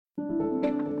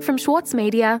From Schwartz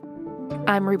Media,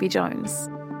 I'm Ruby Jones.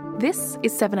 This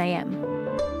is 7am.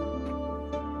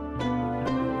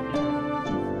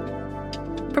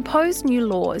 Proposed new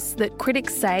laws that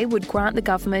critics say would grant the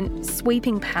government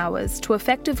sweeping powers to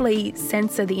effectively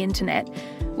censor the internet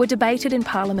were debated in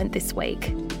Parliament this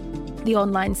week. The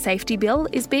Online Safety Bill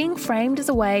is being framed as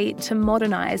a way to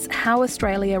modernise how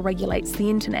Australia regulates the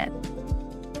internet.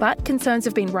 But concerns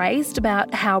have been raised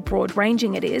about how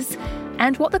broad-ranging it is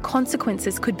and what the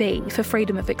consequences could be for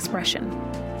freedom of expression.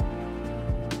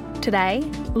 Today,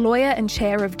 lawyer and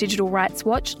chair of Digital Rights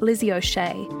Watch, Lizzie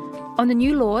O'Shea, on the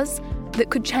new laws that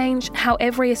could change how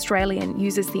every Australian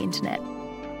uses the internet.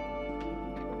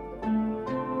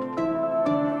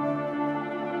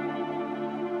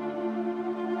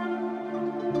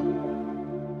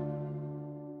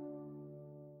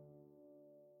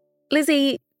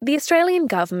 Lizzie, the Australian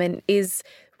government is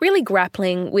really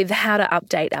grappling with how to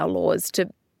update our laws to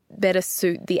better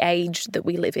suit the age that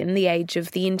we live in, the age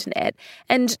of the internet.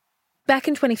 And back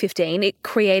in 2015, it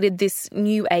created this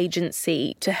new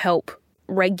agency to help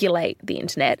regulate the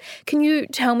internet. Can you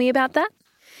tell me about that?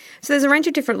 So there's a range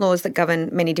of different laws that govern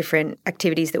many different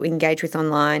activities that we engage with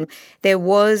online. There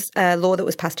was a law that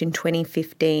was passed in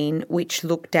 2015 which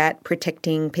looked at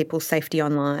protecting people's safety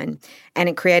online, and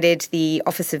it created the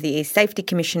Office of the E-Safety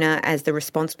Commissioner as the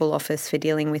responsible office for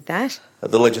dealing with that.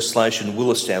 The legislation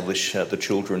will establish the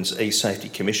Children's E-Safety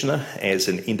Commissioner as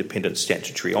an independent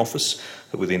statutory office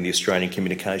within the Australian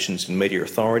Communications and Media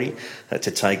Authority to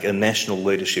take a national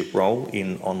leadership role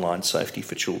in online safety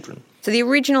for children. So the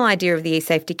original idea of the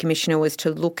E-Safety Commissioner was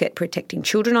to look at protecting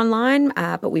children online,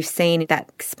 but we've seen that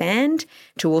expand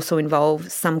to also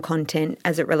involve some content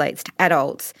as it relates to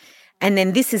adults. And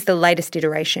then this is the latest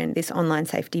iteration, this online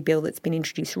safety bill that's been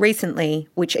introduced recently,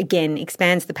 which again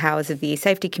expands the powers of the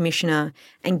E-Safety Commissioner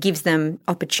and gives them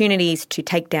opportunities to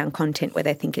take down content where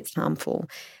they think it's harmful.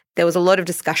 There was a lot of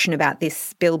discussion about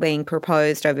this bill being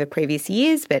proposed over previous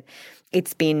years, but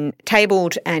it's been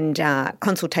tabled and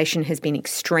consultation has been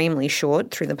extremely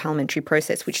short through the parliamentary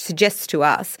process, which suggests to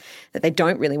us that they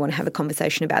don't really want to have a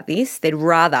conversation about this. They'd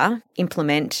rather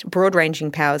implement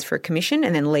broad-ranging powers for a commission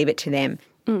and then leave it to them.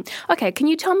 Okay, can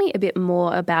you tell me a bit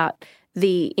more about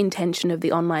the intention of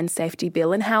the Online Safety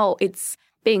Bill and how it's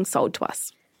being sold to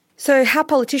us? So how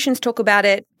politicians talk about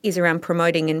it is around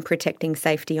promoting and protecting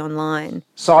safety online.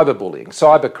 Cyberbullying,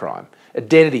 cybercrime,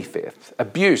 identity theft,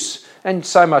 abuse and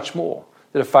so much more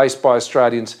that are faced by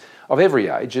Australians of every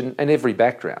age and every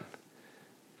background.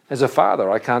 As a father,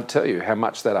 I can't tell you how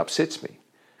much that upsets me.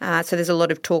 So there's a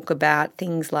lot of talk about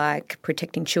things like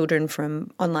protecting children from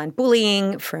online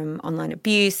bullying, from online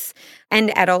abuse,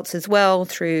 and adults as well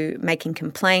through making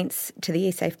complaints to the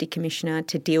E-Safety Commissioner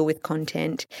to deal with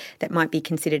content that might be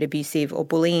considered abusive or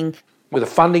bullying. With a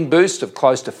funding boost of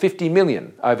close to $50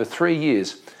 million over 3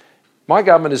 years, my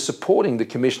government is supporting the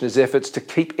Commissioner's efforts to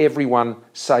keep everyone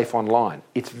safe online.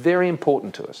 It's very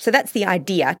important to us. So that's the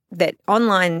idea, that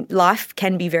online life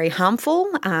can be very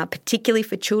harmful, particularly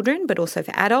for children, but also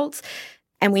for adults.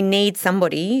 And we need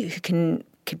somebody who can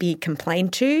be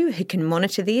complained to, who can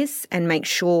monitor this and make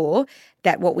sure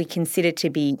that what we consider to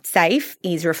be safe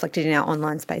is reflected in our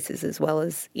online spaces as well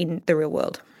as in the real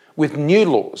world. With new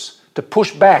laws to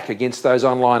push back against those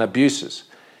online abuses.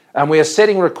 And we are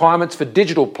setting requirements for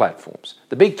digital platforms,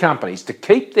 the big companies, to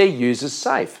keep their users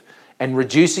safe and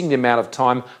reducing the amount of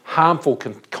time harmful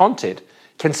content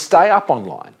can stay up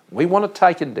online. We want it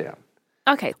taken down.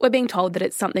 Okay, we're being told that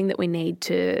it's something that we need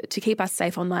to keep us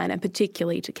safe online and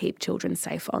particularly to keep children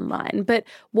safe online. But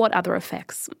what other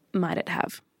effects might it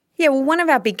have? Yeah, well, one of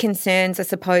our big concerns, I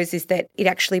suppose, is that it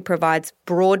actually provides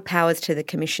broad powers to the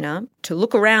Commissioner to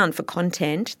look around for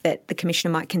content that the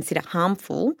Commissioner might consider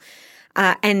harmful,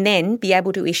 and then be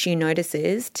able to issue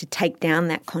notices to take down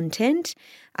that content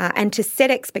and to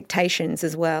set expectations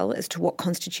as well as to what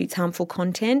constitutes harmful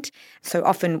content, so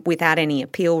often without any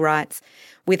appeal rights,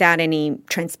 without any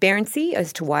transparency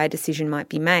as to why a decision might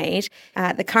be made.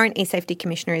 The current E-Safety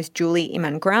Commissioner is Julie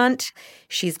Iman-Grant.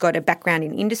 She's got a background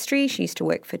in industry. She used to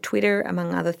work for Twitter,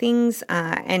 among other things,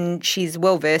 and she's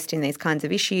well-versed in these kinds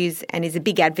of issues and is a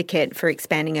big advocate for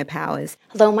expanding her powers.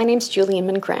 Hello, my name's Julie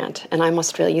Iman-Grant, and I'm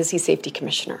Australia's E-Safety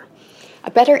Commissioner. A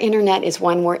better internet is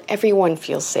one where everyone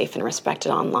feels safe and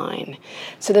respected online,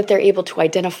 so that they're able to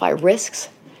identify risks,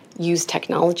 use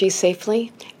technology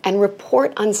safely, and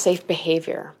report unsafe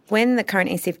behavior. When the current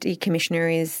e-safety commissioner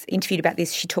is interviewed about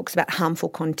this, she talks about harmful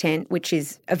content, which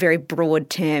is a very broad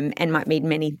term and might mean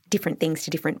many different things to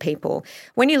different people.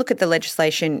 When you look at the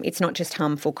legislation, it's not just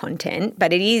harmful content,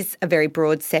 but it is a very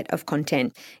broad set of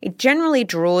content. It generally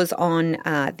draws on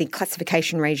the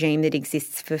classification regime that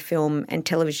exists for film and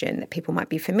television that people might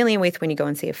be familiar with when you go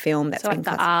and see a film that's been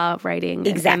the R rating,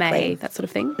 exactly, MA, that sort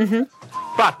of thing. Mm-hmm.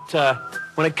 But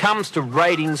when it comes to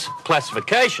ratings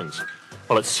classifications,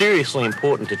 well, it's seriously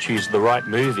important to choose the right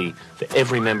movie for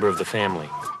every member of the family.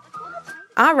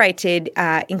 R-rated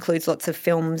includes lots of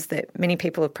films that many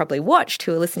people have probably watched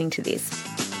who are listening to this.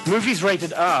 Movies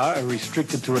rated R are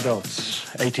restricted to adults,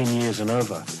 18 years and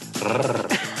over.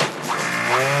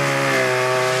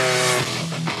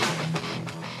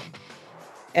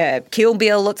 Kill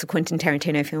Bill, lots of Quentin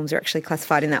Tarantino films are actually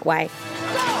classified in that way.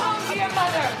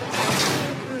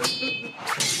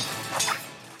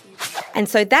 And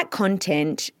so that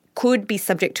content could be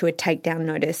subject to a takedown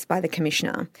notice by the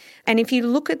Commissioner. And if you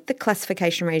look at the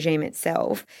classification regime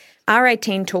itself,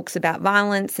 R18 talks about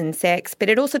violence and sex, but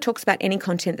it also talks about any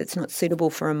content that's not suitable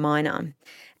for a minor.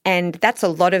 And that's a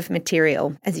lot of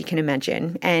material, as you can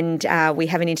imagine. And we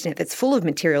have an internet that's full of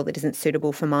material that isn't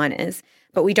suitable for minors.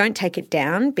 But we don't take it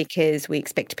down because we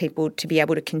expect people to be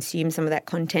able to consume some of that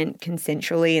content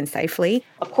consensually and safely.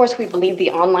 Of course, we believe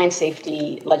the online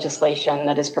safety legislation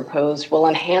that is proposed will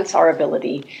enhance our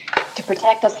ability to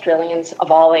protect Australians of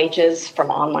all ages from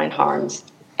online harms.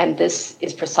 And this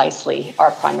is precisely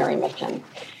our primary mission.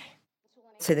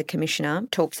 So the Commissioner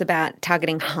talks about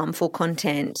targeting harmful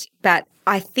content, but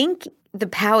I think the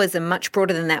powers are much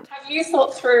broader than that. Have you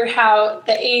thought through how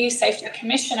the EU Safety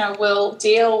Commissioner will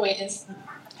deal with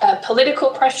political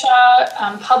pressure,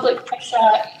 public pressure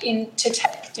to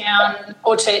take down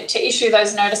or to issue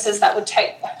those notices that would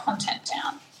take that content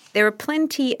down? There are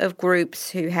plenty of groups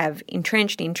who have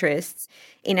entrenched interests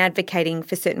in advocating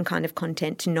for certain kind of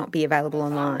content to not be available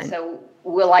online. So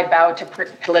will I bow to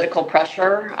political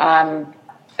pressure?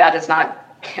 That is not,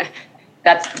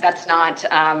 that's not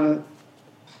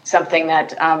something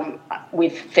that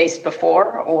we've faced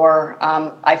before or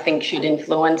I think should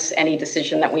influence any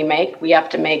decision that we make. We have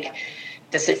to make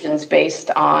decisions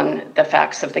based on the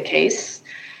facts of the case.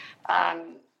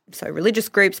 So religious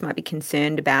groups might be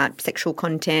concerned about sexual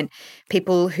content.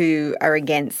 People who are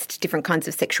against different kinds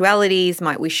of sexualities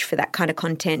might wish for that kind of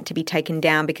content to be taken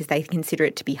down because they consider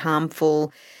it to be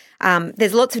harmful.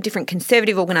 There's lots of different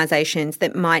conservative organisations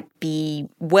that might be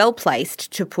well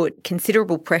placed to put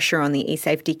considerable pressure on the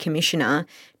eSafety Commissioner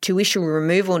to issue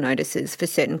removal notices for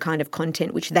certain kind of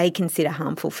content which they consider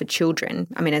harmful for children,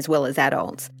 as well as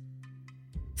adults.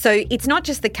 So it's not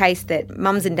just the case that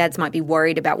mums and dads might be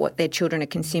worried about what their children are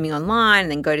consuming online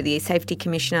and then go to the eSafety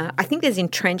Commissioner. I think there's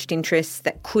entrenched interests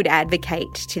that could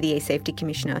advocate to the eSafety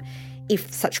Commissioner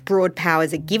if such broad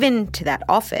powers are given to that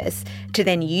office to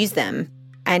then use them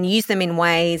and use them in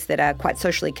ways that are quite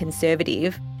socially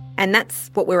conservative. And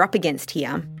that's what we're up against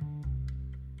here.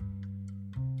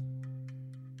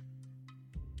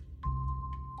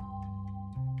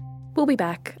 We'll be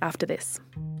back after this.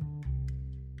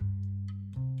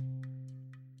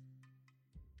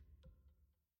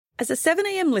 As a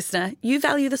 7am listener, you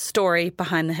value the story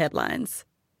behind the headlines.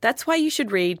 That's why you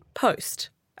should read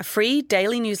Post, a free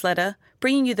daily newsletter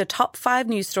bringing you the top 5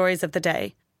 news stories of the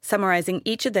day, summarising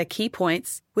each of their key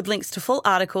points with links to full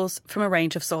articles from a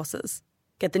range of sources.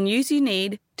 Get the news you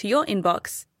need to your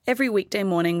inbox every weekday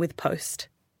morning with Post.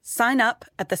 Sign up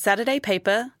at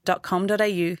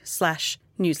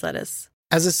thesaturdaypaper.com.au/newsletters.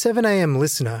 As a 7am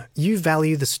listener, you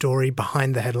value the story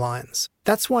behind the headlines.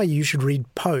 That's why you should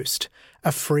read Post,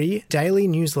 a free daily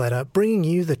newsletter bringing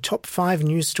you the top 5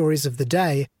 news stories of the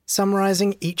day,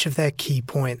 summarising each of their key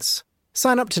points.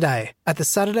 Sign up today at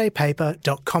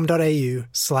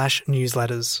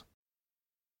thesaturdaypaper.com.au/newsletters.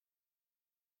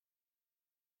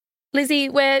 Lizzie,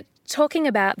 we're talking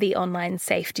about the online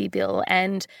safety bill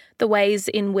and the ways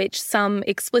in which some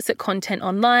explicit content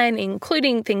online,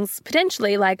 including things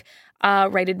potentially like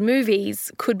R-rated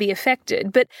movies, could be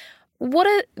affected. But what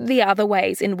are the other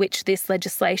ways in which this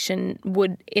legislation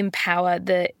would empower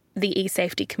the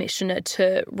eSafety Commissioner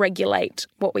to regulate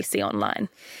what we see online?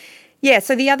 Yeah,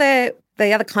 so the other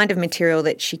kind of material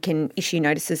that she can issue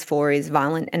notices for is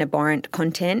violent and abhorrent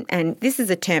content. And this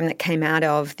is a term that came out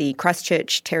of the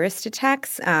Christchurch terrorist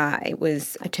attacks. It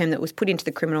was a term that was put into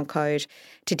the criminal code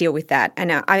to deal with that.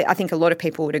 And I think a lot of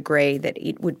people would agree that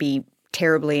it would be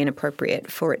terribly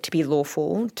inappropriate for it to be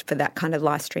lawful, for that kind of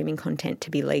live streaming content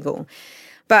to be legal.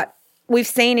 But We've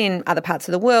seen in other parts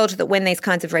of the world that when these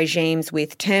kinds of regimes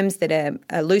with terms that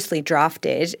are loosely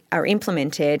drafted are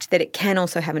implemented, that it can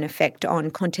also have an effect on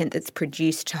content that's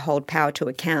produced to hold power to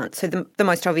account. So the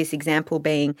most obvious example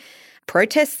being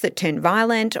protests that turn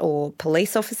violent or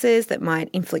police officers that might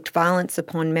inflict violence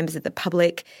upon members of the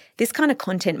public. This kind of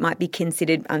content might be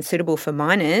considered unsuitable for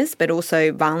minors, but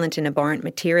also violent and abhorrent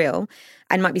material,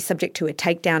 and might be subject to a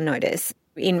takedown notice.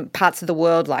 In parts of the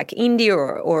world like India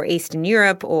or Eastern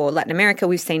Europe or Latin America,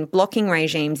 we've seen blocking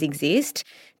regimes exist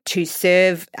to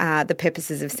serve the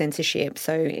purposes of censorship,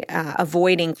 so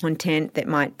avoiding content that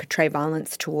might portray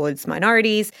violence towards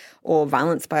minorities or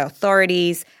violence by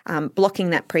authorities, blocking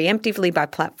that preemptively by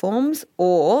platforms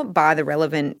or by the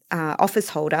relevant office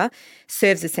holder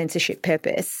serves a censorship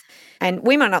purpose. And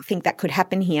we might not think that could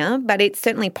happen here, but it's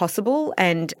certainly possible,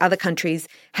 and other countries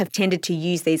have tended to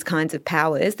use these kinds of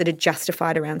powers that are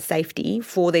justified around safety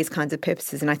for these kinds of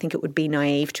purposes, and I think it would be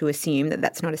naive to assume that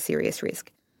that's not a serious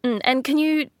risk. And can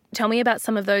you tell me about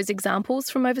some of those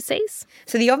examples from overseas?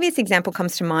 So the obvious example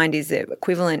comes to mind is an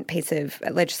equivalent piece of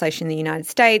legislation in the United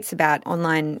States about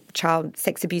online child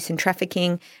sex abuse and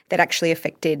trafficking that actually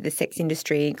affected the sex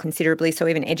industry considerably. So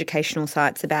even educational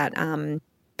sites about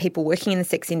people working in the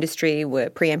sex industry were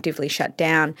preemptively shut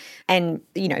down. And,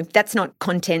 you know, that's not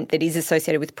content that is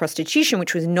associated with prostitution,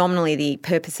 which was nominally the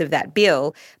purpose of that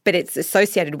bill, but it's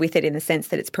associated with it in the sense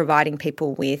that it's providing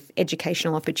people with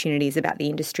educational opportunities about the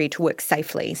industry to work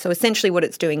safely. So essentially what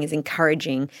it's doing is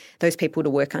encouraging those people to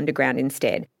work underground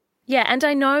instead. Yeah, and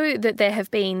I know that there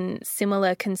have been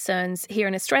similar concerns here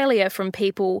in Australia from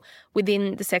people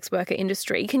within the sex worker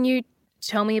industry. Can you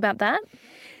tell me about that?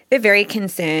 They're very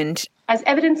concerned. As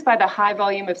evidenced by the high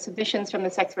volume of submissions from the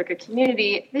sex worker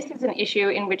community, this is an issue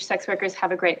in which sex workers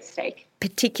have a great stake.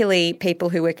 Particularly people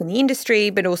who work in the industry,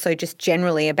 but also just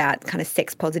generally about kind of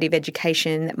sex-positive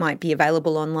education that might be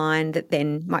available online that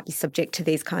then might be subject to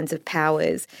these kinds of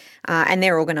powers. And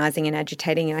they're organising and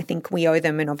agitating, and I think we owe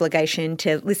them an obligation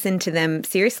to listen to them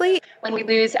seriously. When we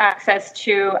lose access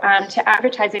to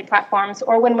advertising platforms,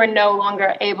 or when we're no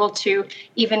longer able to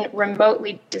even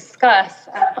remotely discuss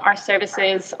our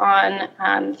services on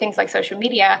things like social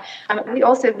media, we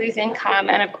also lose income.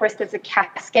 And of course, there's a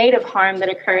cascade of harm that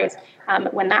occurs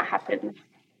when that happens.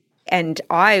 And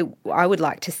I would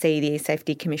like to see the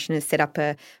eSafety Commissioners set up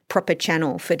a proper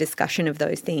channel for discussion of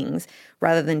those things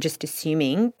rather than just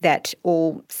assuming that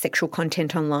all sexual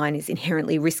content online is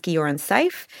inherently risky or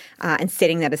unsafe and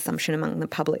setting that assumption among the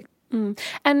public.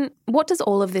 And what does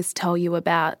all of this tell you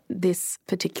about this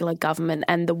particular government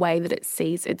and the way that it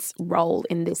sees its role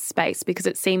in this space? Because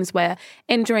it seems we're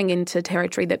entering into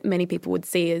territory that many people would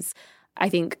see as, I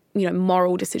think,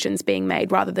 moral decisions being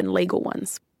made rather than legal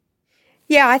ones.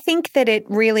 Yeah, I think that it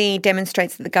really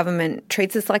demonstrates that the government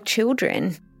treats us like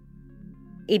children.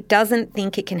 It doesn't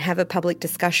think it can have a public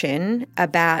discussion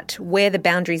about where the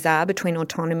boundaries are between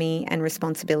autonomy and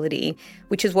responsibility,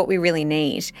 which is what we really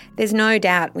need. There's no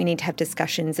doubt we need to have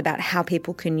discussions about how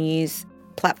people can use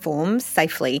platforms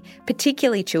safely,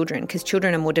 particularly children, because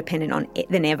children are more dependent on it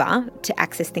than ever to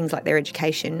access things like their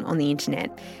education on the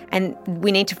internet. And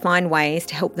we need to find ways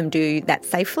to help them do that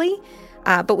safely.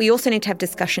 But we also need to have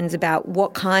discussions about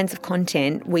what kinds of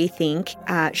content we think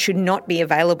should not be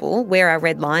available, where our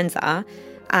red lines are,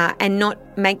 and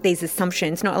not make these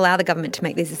assumptions, not allow the government to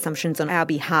make these assumptions on our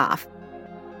behalf.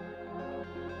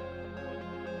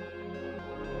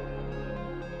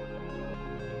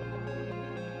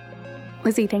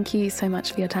 Lizzie, thank you so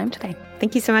much for your time today.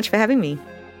 Thank you so much for having me.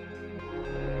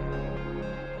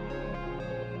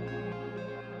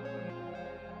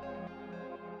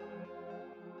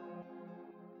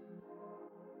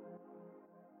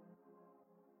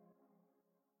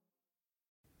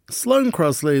 Sloane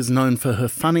Crosley is known for her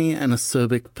funny and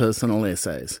acerbic personal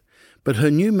essays, but her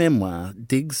new memoir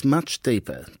digs much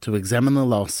deeper to examine the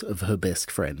loss of her best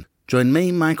friend. Join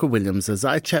me, Michael Williams, as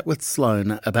I chat with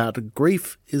Sloane about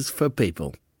Grief is for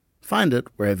People. Find it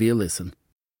wherever you listen.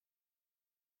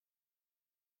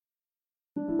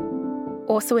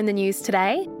 Also in the news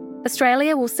today,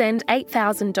 Australia will send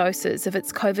 8,000 doses of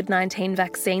its COVID-19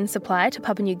 vaccine supply to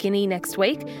Papua New Guinea next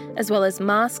week, as well as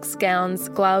masks, gowns,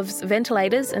 gloves,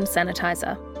 ventilators and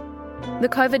sanitiser. The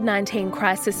COVID-19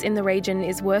 crisis in the region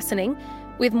is worsening,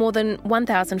 with more than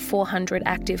 1,400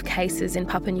 active cases in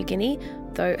Papua New Guinea,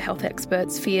 though health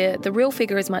experts fear the real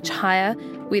figure is much higher,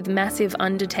 with massive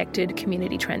undetected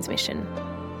community transmission.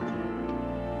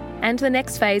 And the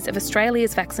next phase of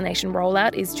Australia's vaccination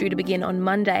rollout is due to begin on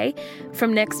Monday.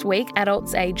 From next week,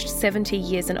 adults aged 70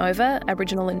 years and over,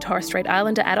 Aboriginal and Torres Strait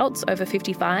Islander adults over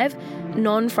 55,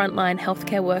 non-frontline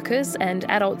healthcare workers and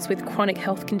adults with chronic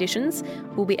health conditions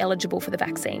will be eligible for the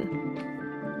vaccine.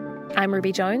 I'm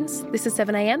Ruby Jones. This is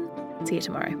 7am. See you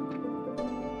tomorrow.